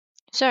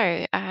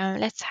So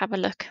let's have a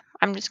look.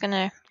 I'm just going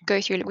to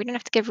go through. We don't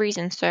have to give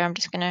reasons, so I'm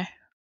just going to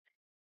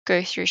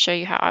go through, show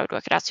you how I would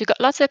work it out. So we've got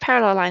lots of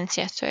parallel lines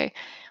here. So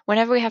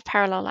whenever we have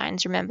parallel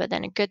lines, remember,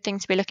 then a good thing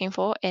to be looking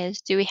for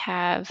is, do we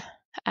have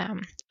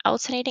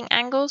alternating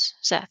angles?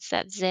 So that's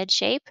that Z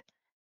shape.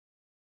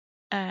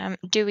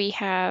 Do we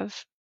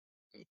have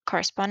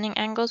corresponding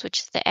angles, which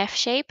is the F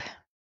shape?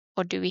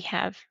 Or do we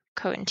have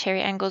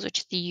co-interior angles, which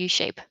is the U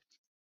shape?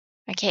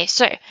 Okay,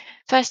 so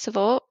first of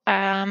all,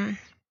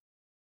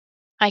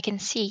 I can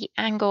see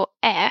angle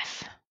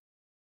F.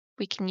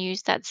 We can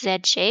use that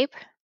Z shape.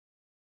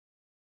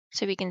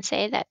 So we can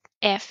say that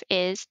F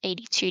is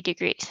 82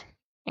 degrees.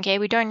 Okay,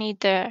 we don't need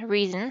the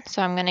reason,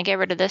 so I'm going to get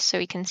rid of this so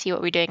we can see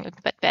what we're doing a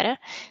bit better.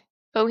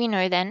 But we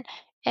know then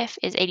F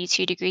is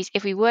 82 degrees.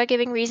 If we were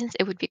giving reasons,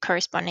 it would be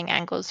corresponding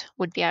angles,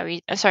 would be our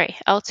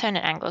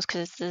alternate angles,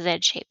 because it's the Z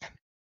shape.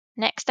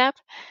 Next up,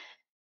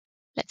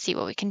 let's see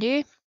what we can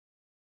do.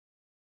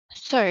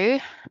 So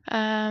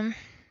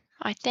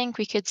I think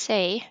we could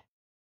say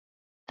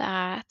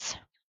that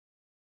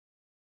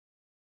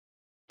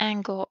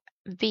angle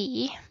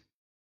B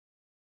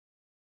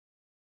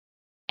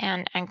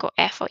and angle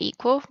F are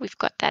equal. We've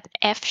got that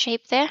F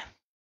shape there.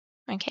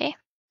 Okay,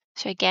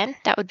 so again,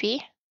 that would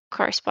be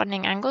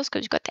corresponding angles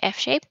because we've got the F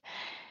shape.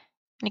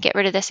 I'm going to get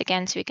rid of this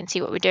again so we can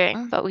see what we're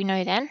doing, but we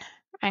know then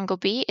angle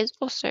B is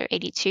also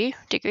 82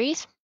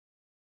 degrees.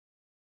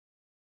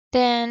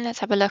 Then let's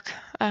have a look.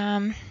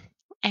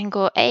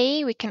 Angle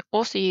A, we can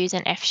also use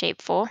an F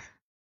shape for.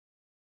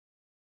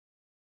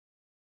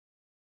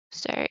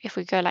 So if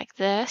we go like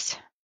this,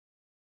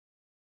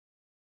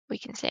 we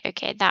can say,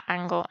 okay, that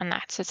angle and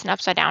that. So it's an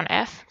upside down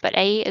F, but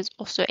A is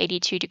also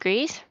 82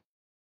 degrees.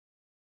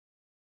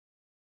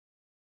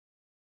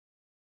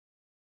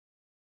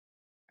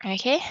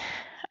 Okay,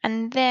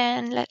 and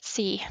then let's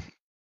see.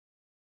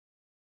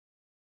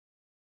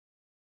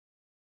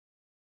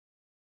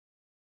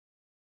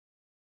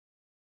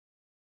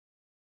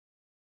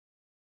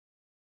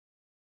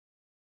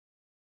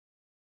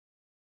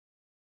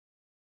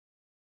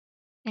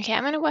 Okay,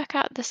 I'm going to work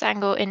out this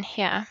angle in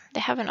here.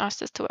 They haven't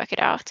asked us to work it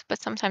out,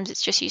 but sometimes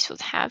it's just useful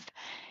to have.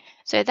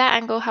 So that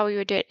angle, how we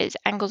would do it is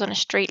angles on a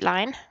straight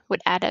line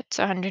would add up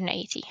to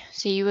 180.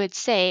 So you would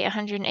say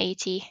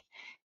 180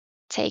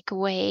 take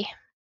away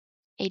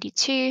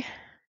 82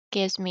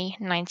 gives me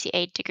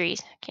 98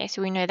 degrees. Okay,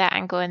 so we know that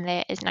angle in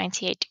there is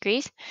 98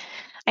 degrees.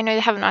 I know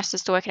they haven't asked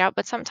us to work it out,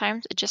 but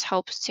sometimes it just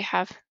helps to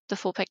have the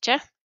full picture.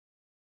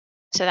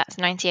 So that's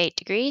 98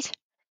 degrees.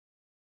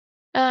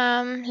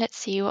 Let's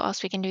see what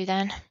else we can do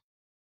then.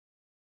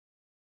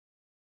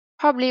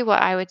 Probably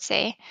what I would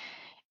say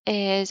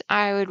is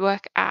I would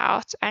work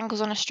out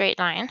angles on a straight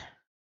line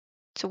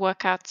to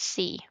work out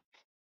C.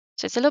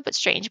 So it's a little bit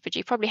strange, but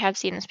you probably have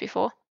seen this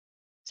before.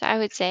 So I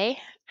would say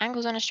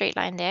angles on a straight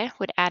line there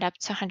would add up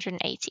to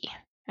 180.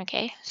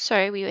 Okay,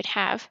 so we would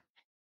have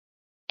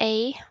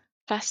A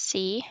plus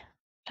C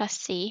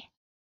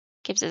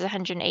gives us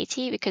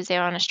 180 because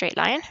they're on a straight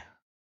line.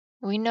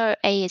 We know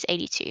A is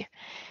 82.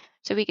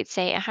 So we could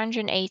say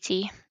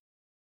 180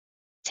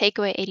 take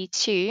away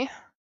 82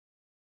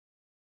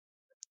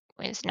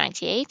 is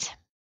 98,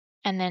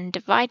 and then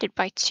divided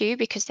by 2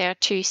 because there are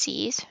two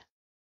C's.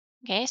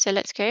 Okay, so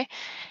let's go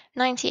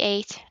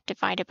 98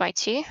 divided by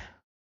 2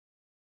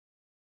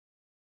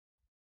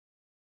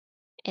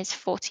 is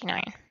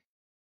 49.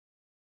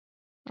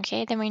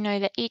 Okay, then we know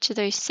that each of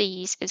those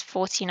C's is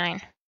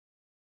 49.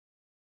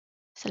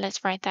 So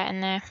let's write that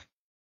in there.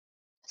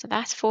 So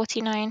that's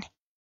 49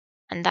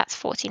 and that's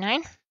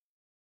 49.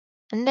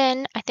 And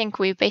then I think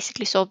we've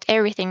basically solved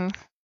everything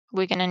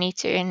we're going to need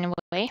to in a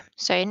way.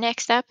 So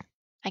next up,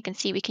 I can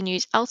see we can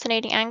use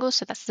alternating angles.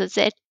 So that's the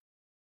Z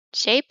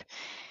shape.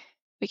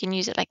 We can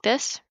use it like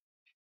this.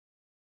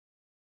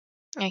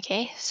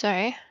 Okay,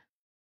 so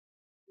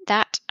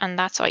that and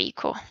that's are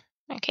equal.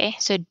 Okay,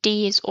 so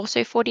D is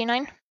also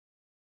 49.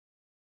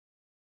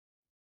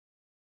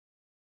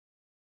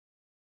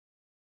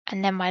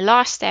 And then my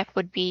last step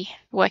would be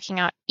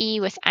working out E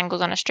with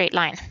angles on a straight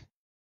line.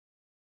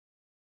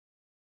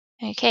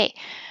 Okay,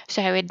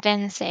 so I would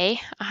then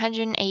say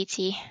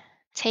 180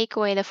 take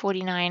away the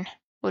 49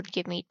 would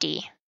give me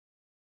D.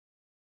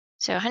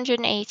 So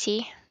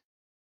 180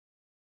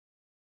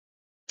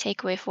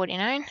 take away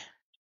 49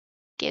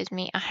 gives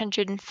me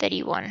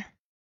 131.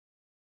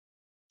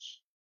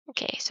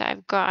 Okay, so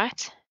I've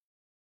got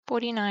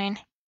 49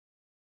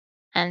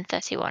 and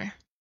 31.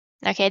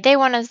 Okay, they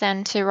want us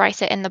then to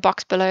write it in the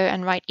box below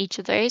and write each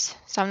of those.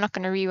 So I'm not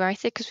going to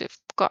rewrite it because we've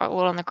got it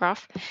all on the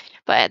graph.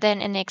 But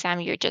then in the exam,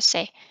 you would just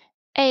say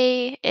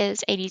A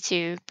is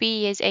 82,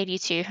 B is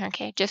 82.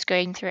 Okay, just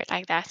going through it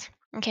like that.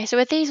 Okay, so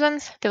with these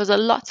ones, there was a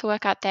lot to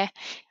work out there.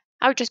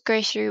 I would just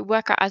go through,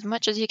 work out as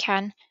much as you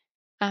can.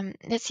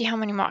 Let's see how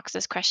many marks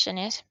this question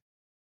is.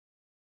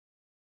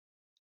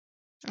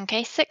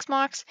 Okay, 6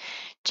 marks.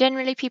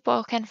 Generally,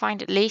 people can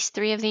find at least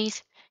 3 of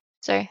these.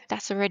 So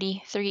that's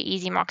already 3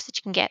 easy marks that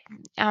you can get.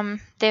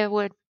 There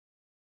were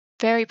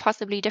very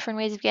possibly different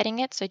ways of getting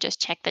it, so just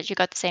check that you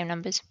got the same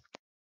numbers.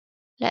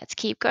 Let's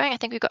keep going. I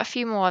think we've got a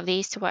few more of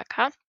these to work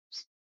out.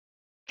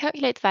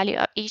 Calculate the value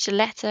of each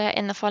letter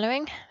in the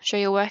following, show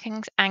your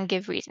workings, and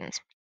give reasons.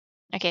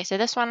 Okay, so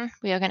this one,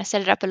 we are going to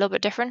set it up a little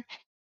bit different.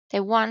 They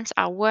want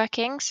our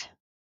workings,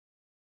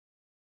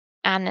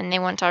 and then they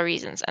want our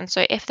reasons. And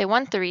so if they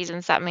want the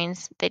reasons, that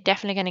means they're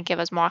definitely going to give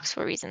us marks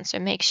for reasons. So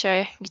make sure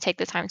you take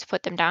the time to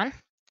put them down.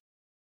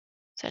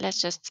 So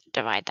let's just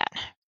divide that.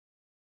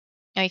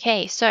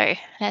 Okay, so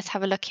let's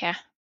have a look here.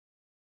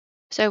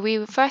 So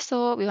we first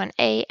thought we want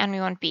A and we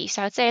want B.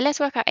 So I'd say let's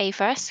work out A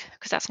first,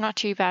 because that's not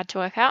too bad to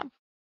work out.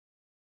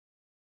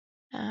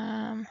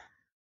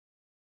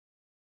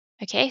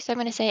 Okay, so I'm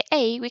going to say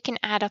A, we can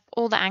add up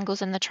all the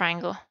angles in the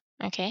triangle.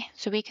 Okay,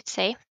 so we could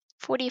say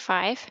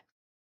 45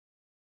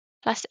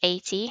 plus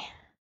 80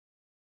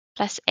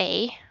 plus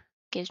A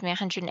gives me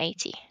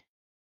 180.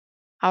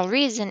 Our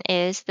reason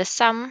is the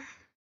sum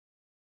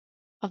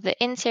of the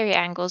interior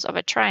angles of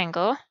a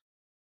triangle.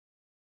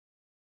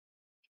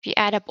 If you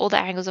add up all the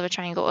angles of a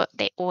triangle,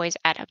 they always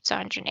add up to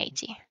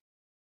 180.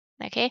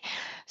 Okay,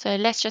 so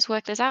let's just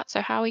work this out.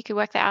 So how we could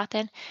work that out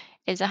then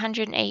is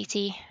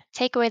 180,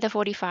 take away the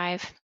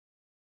 45,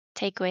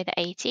 take away the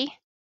 80.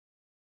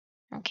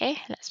 Okay,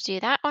 let's do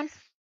that one.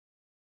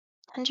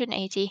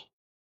 180,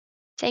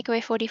 take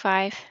away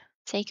 45,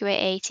 take away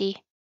 80.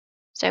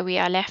 So we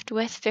are left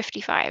with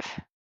 55.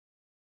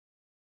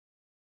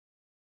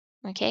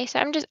 Okay,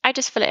 so I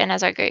just fill it in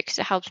as I go because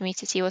it helps me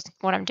to see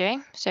what I'm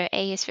doing. So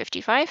A is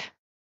 55.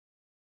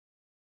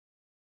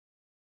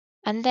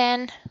 And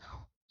then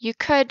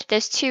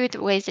there's two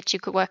ways that you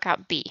could work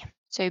out B.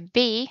 So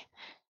B,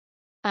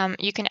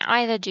 you can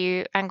either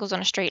do angles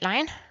on a straight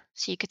line.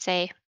 So you could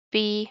say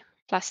B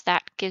plus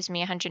that gives me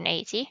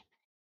 180.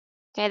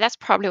 Okay, that's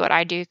probably what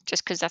I do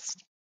just because that's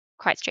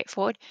quite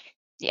straightforward.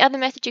 The other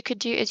method you could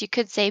do is you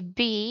could say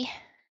B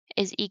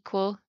is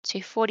equal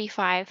to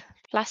 45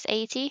 plus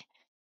 80.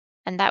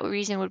 And that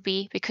reason would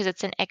be because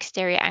it's an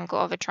exterior angle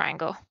of a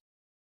triangle.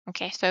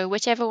 Okay, so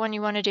whichever one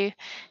you want to do,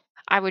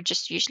 I would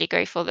just usually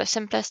go for the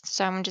simplest.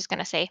 So I'm just going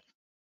to say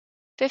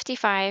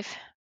 55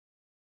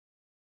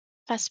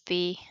 plus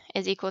B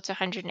is equal to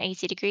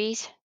 180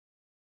 degrees.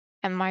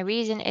 And my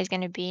reason is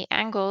going to be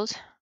angles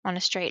on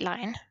a straight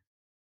line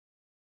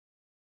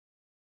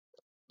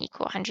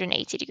equal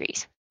 180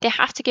 degrees. They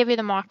have to give you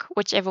the mark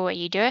whichever way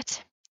you do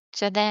it.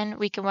 So then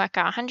we can work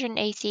out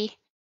 180,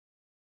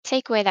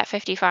 take away that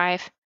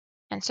 55,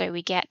 and so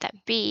we get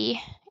that B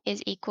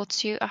is equal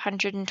to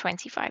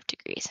 125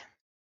 degrees.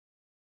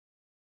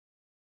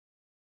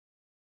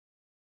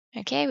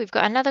 Okay, we've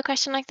got another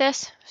question like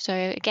this. So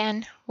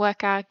again,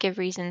 work out, give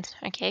reasons.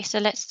 Okay, so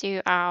let's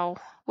do our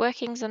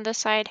workings on this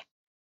side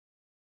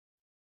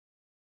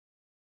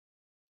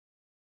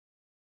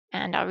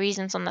and our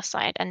reasons on this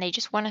side. And they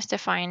just want us to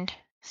find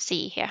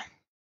C here.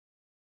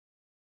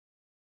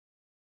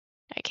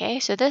 Okay,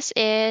 so this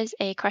is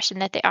a question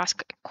that they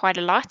ask quite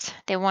a lot.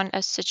 They want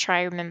us to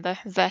try remember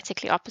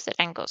vertically opposite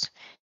angles.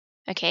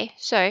 Okay,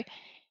 so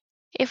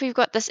if we've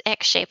got this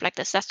X shape like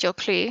this, that's your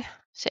clue.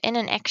 So in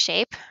an X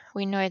shape,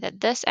 we know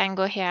that this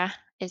angle here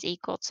is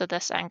equal to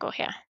this angle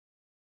here.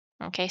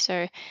 Okay,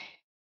 so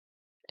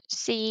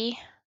C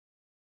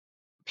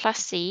plus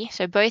C,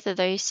 so both of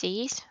those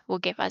C's will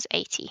give us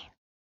 80.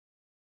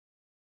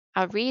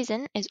 Our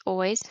reason is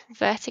always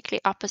vertically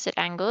opposite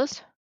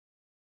angles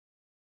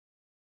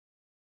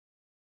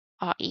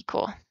are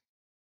equal.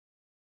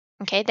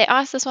 Okay, they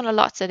ask this one a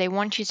lot, so they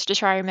want you to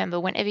try remember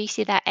whenever you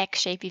see that X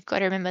shape, you've got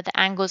to remember the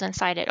angles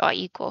inside it are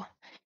equal.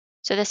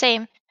 So the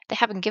same, they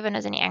haven't given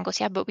us any angles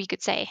here, but we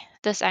could say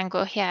this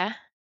angle here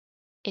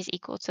is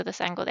equal to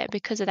this angle there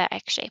because of that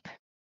X shape.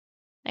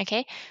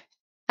 Okay,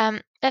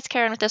 let's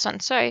carry on with this one.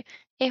 So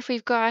if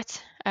we've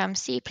got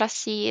C plus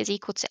C is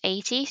equal to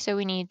 80, so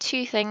we need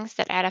two things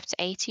that add up to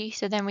 80.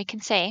 So then we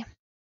can say,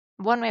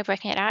 one way of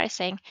working it out is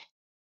saying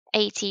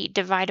 80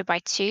 divided by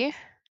 2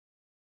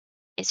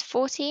 is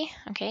 40.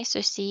 Okay,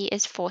 so C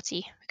is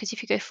 40, because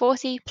if you go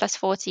 40 plus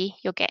 40,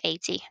 you'll get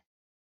 80.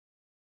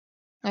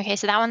 Okay,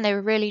 so that one they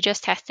were really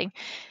just testing.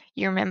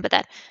 You remember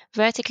that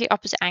vertically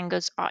opposite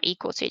angles are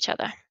equal to each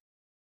other.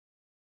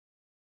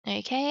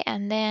 Okay,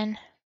 and then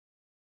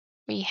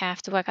we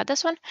have to work out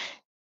this one.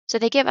 So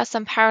they give us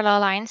some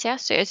parallel lines here.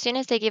 So as soon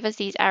as they give us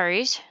these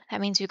arrows,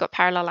 that means we've got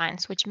parallel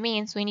lines, which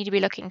means we need to be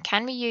looking,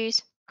 can we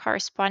use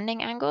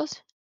corresponding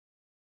angles?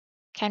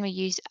 Can we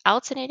use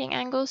alternating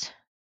angles?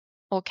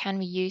 Or can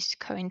we use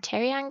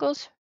cointerior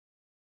angles?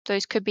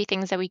 Those could be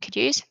things that we could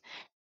use.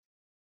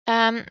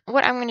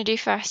 What I'm going to do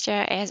first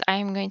here is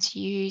I'm going to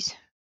use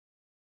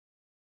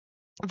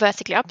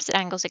vertically opposite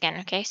angles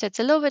again, okay? So it's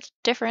a little bit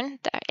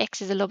different. The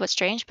X is a little bit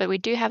strange, but we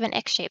do have an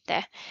X shape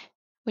there,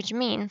 which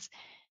means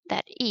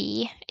that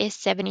E is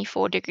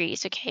 74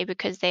 degrees, okay,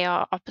 because they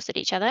are opposite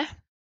each other.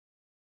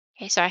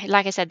 Okay, so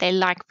like I said, they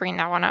like bringing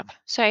that one up.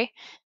 So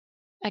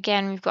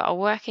again, we've got our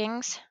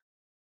workings.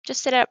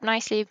 Just set it up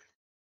nicely.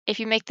 If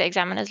you make the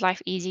examiner's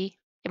life easy,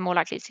 they're more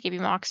likely to give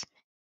you marks.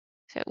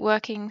 So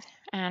workings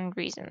and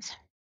reasons.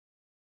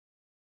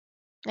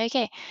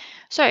 Okay,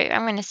 so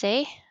I'm going to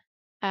say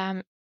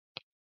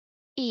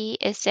E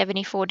is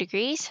 74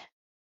 degrees.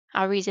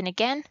 Our reason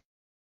again,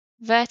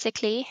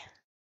 vertically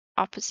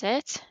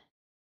opposite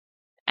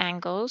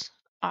angles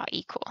are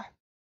equal.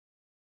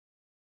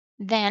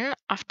 Then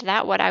after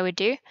that, what I would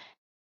do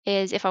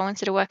is if I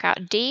wanted to work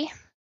out D,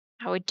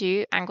 I would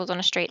do angles on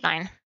a straight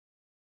line.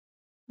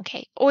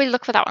 Okay, always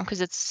look for that one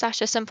because it's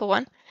such a simple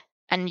one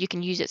and you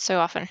can use it so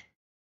often.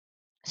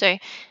 So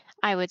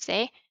I would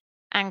say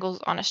angles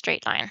on a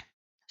straight line.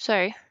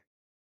 So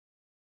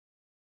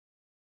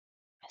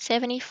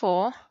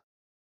 74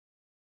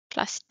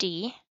 plus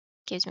D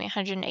gives me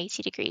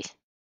 180 degrees.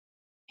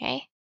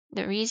 Okay,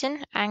 the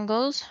reason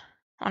angles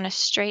on a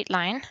straight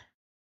line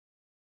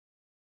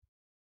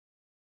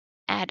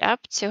add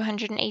up to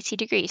 180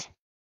 degrees.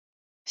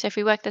 So if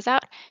we work this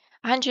out,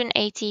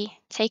 180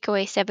 take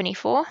away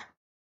 74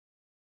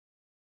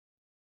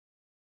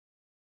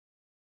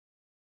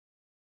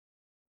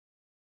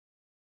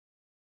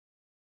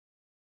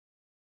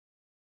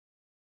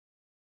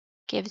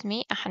 gives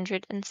me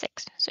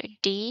 106. So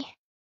D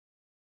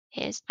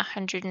is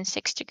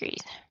 106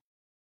 degrees.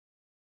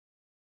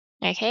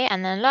 Okay,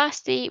 and then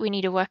lastly, we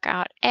need to work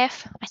out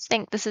F. I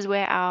think this is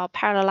where our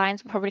parallel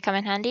lines will probably come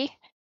in handy.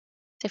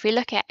 So if we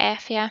look at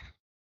F here,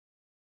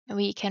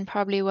 we can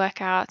probably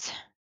work out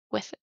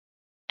with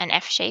an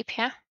F shape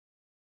here.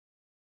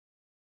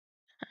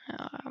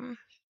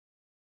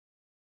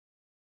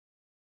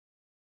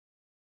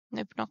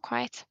 Nope, not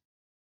quite.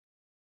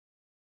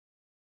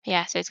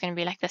 Yeah, so it's going to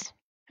be like this.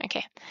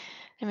 Okay,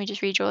 let me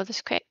just redraw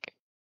this quick.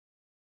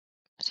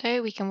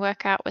 So we can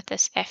work out with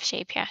this F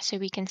shape here. So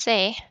we can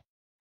say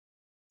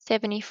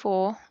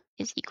 74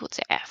 is equal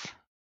to F.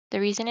 The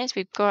reason is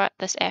we've got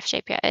this F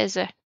shape here. It is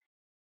a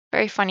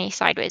very funny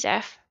sideways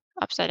F,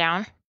 upside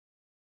down.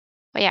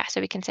 But yeah,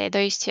 so we can say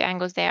those two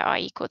angles there are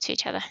equal to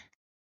each other.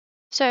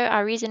 So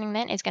our reasoning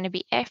then is going to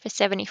be F is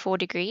 74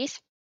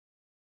 degrees.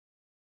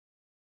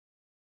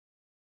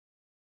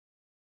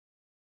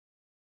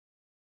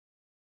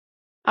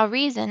 Our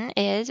reason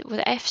is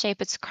with F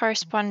shape, its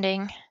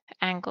corresponding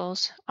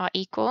angles are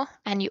equal.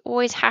 And you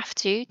always have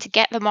to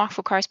get the mark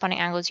for corresponding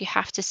angles, you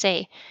have to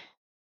say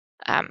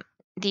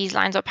these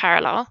lines are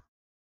parallel.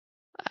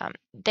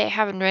 They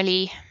haven't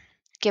really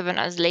given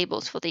us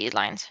labels for these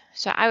lines.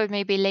 So I would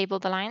maybe label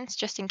the lines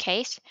just in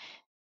case.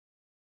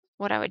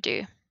 What I would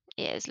do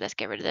is, let's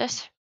get rid of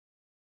this.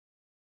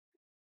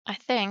 I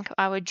think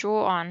I would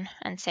draw on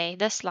and say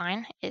this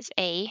line is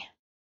A,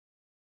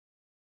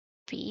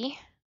 B.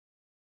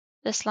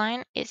 This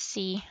line is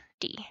C,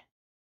 D.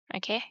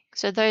 Okay,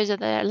 so those are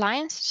the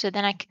lines. So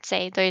then I could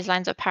say those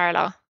lines are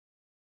parallel.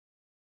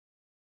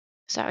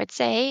 So I would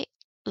say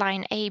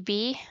line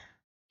AB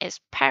is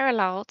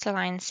parallel to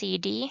line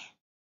CD.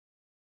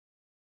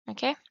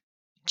 Okay,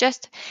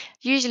 just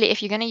usually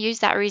if you're going to use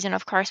that reason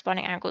of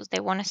corresponding angles, they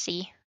want to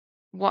see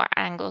what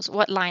angles,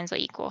 what lines are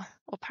equal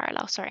or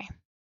parallel, sorry.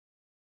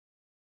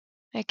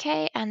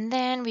 Okay, and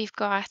then we've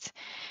got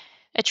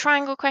a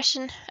triangle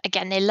question.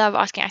 Again, they love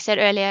asking, I said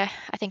earlier,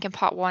 I think in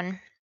part one,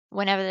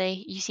 whenever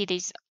you see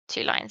these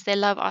two lines, they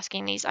love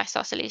asking these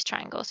isosceles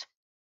triangles.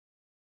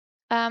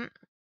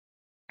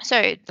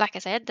 So like I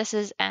said, this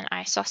is an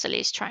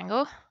isosceles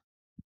triangle.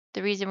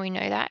 The reason we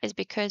know that is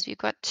because we've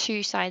got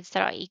two sides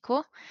that are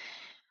equal.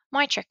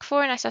 My trick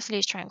for an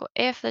isosceles triangle,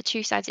 if the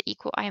two sides are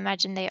equal, I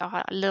imagine they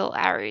are little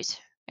arrows,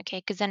 okay?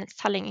 Because then it's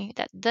telling you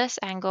that this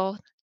angle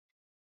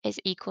is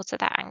equal to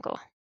that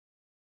angle,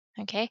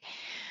 okay?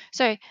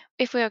 So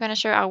if we are going to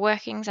show our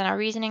workings and our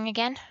reasoning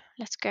again,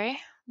 let's go.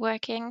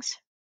 Workings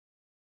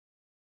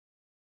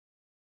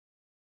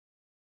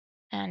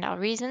and our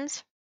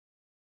reasons.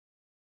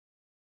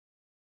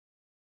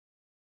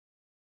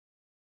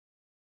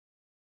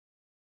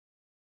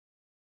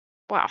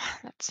 Wow,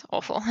 that's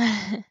awful.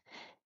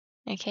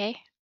 Okay,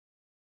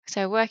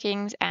 so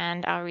workings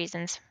and our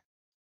reasons.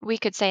 We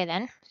could say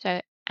then, so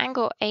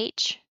angle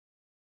H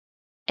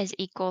is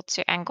equal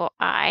to angle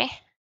I.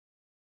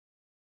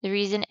 The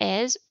reason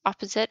is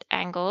opposite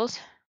angles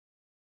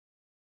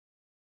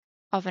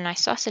of an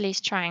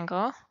isosceles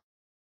triangle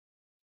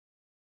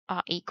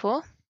are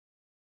equal.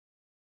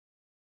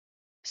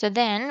 So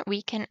then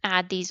we can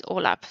add these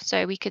all up.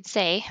 So we could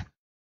say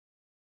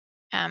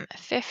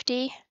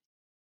 50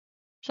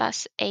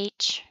 plus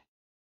H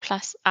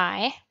plus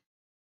I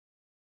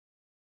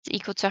is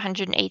equal to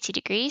 180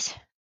 degrees.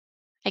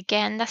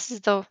 Again, this is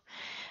the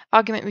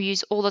argument we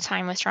use all the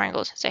time with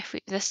triangles. So if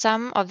the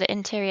sum of the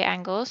interior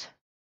angles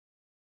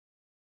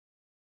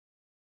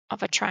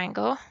of a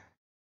triangle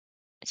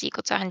is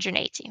equal to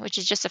 180, which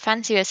is just a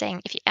fancy way of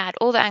saying if you add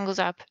all the angles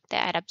up, they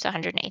add up to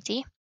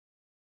 180.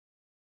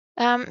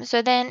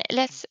 So then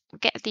let's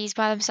get these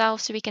by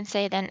themselves. So we can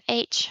say then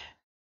H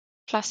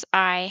plus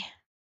I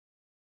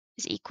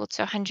is equal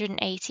to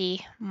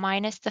 180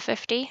 minus the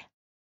 50.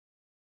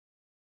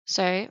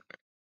 So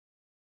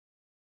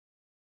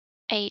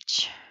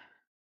H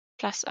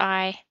plus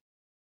I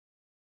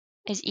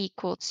is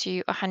equal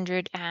to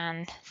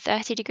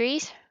 130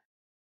 degrees.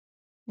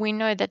 We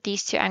know that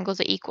these two angles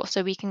are equal,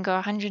 so we can go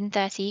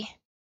 130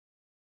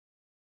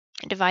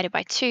 divided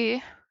by 2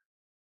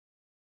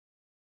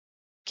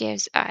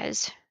 gives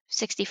us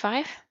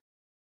 65.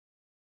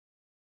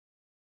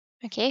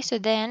 Okay, so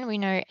then we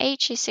know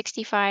h is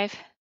 65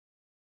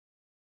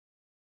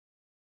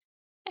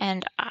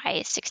 and I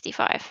is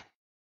 65.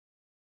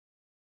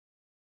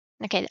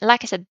 Okay,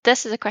 like I said,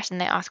 this is a question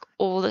they ask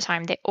all the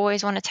time. They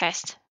always want to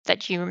test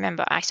that you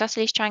remember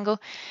isosceles triangle,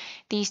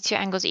 these two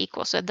angles are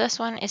equal. So this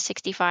one is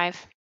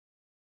 65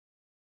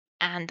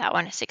 and that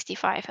one is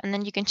 65. And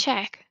then you can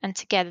check, and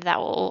together that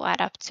will all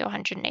add up to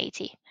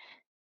 180.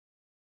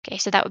 Okay,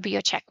 so that would be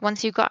your check.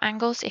 Once you've got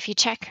angles, if you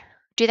check,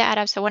 do that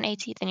add up to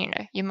 180, then you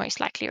know you're most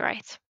likely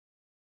right.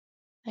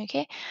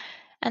 Okay,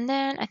 and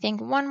then I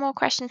think one more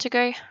question to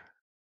go.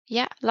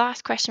 Yeah,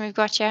 last question we've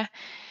got here.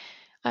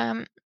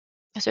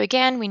 So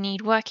again, we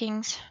need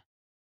workings.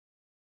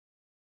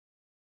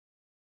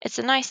 It's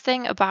a nice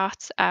thing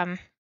about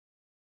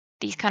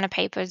these kind of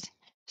papers.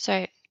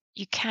 So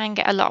you can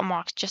get a lot of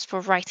marks just for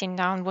writing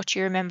down what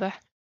you remember.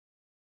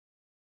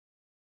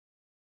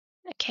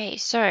 Okay,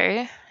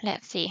 so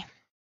let's see.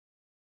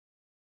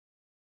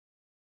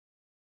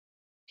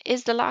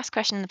 Is the last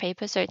question in the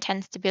paper, so it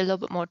tends to be a little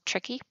bit more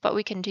tricky, but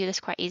we can do this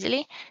quite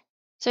easily.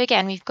 So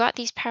again, we've got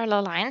these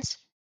parallel lines.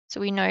 So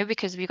we know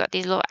because we've got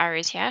these little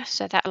arrows here,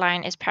 so that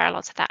line is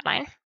parallel to that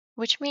line,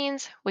 which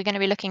means we're going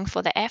to be looking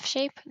for the F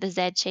shape, the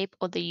Z shape,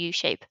 or the U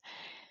shape.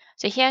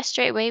 So here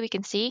straight away we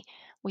can see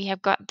we have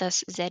got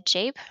this Z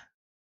shape.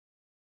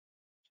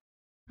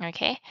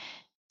 Okay,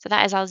 so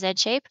that is our Z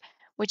shape,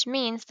 which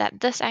means that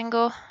this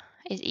angle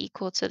is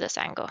equal to this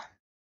angle.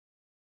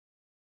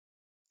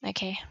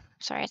 Okay,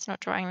 sorry, it's not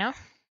drawing now.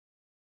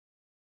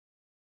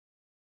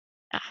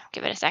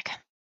 Give it a sec.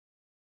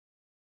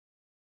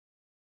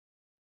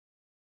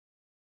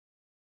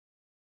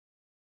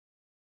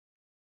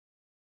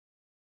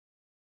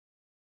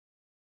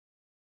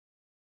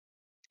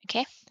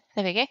 Okay,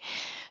 there we go.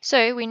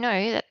 So we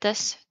know that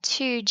this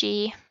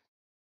 2g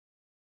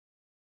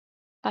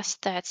plus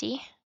 30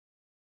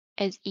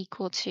 is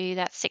equal to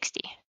that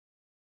 60.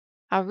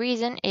 Our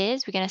reason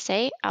is we're going to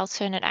say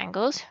alternate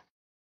angles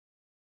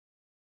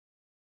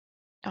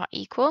are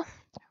equal.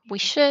 We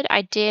should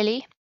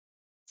ideally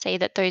say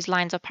that those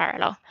lines are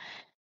parallel.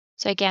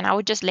 So again, I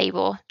would just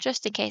label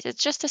just in case.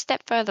 It's just a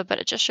step further, but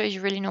it just shows you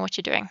really know what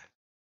you're doing.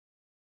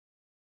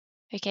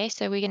 Okay,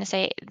 so we're going to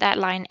say that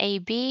line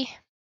AB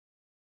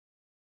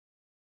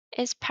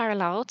is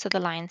parallel to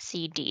the line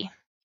CD.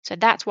 So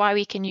that's why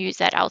we can use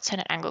that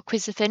alternate angle,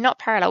 because if they're not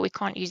parallel, we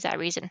can't use that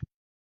reason.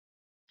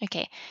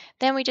 Okay,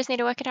 then we just need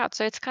to work it out.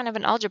 So it's kind of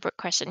an algebraic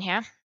question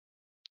here.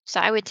 So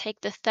I would take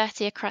the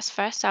 30 across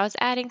first. So I was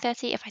adding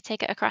 30. If I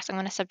take it across, I'm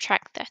going to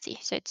subtract 30.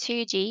 So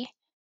 2g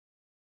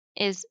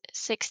is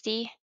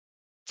 60,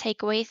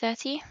 take away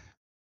 30.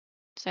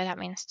 So that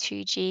means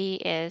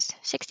 2g is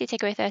 60,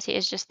 take away 30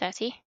 is just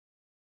 30.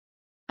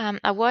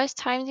 I was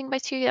timesing by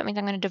 2. That means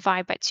I'm going to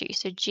divide by 2.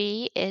 So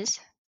g is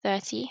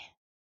 30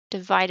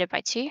 divided by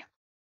 2,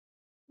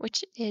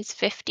 which is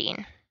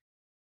 15.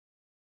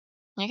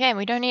 Okay, and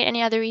we don't need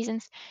any other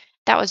reasons.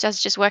 That was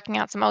just working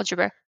out some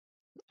algebra.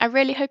 I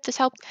really hope this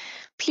helped.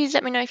 Please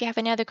let me know if you have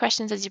any other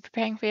questions as you're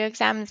preparing for your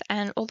exams,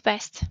 and all the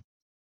best.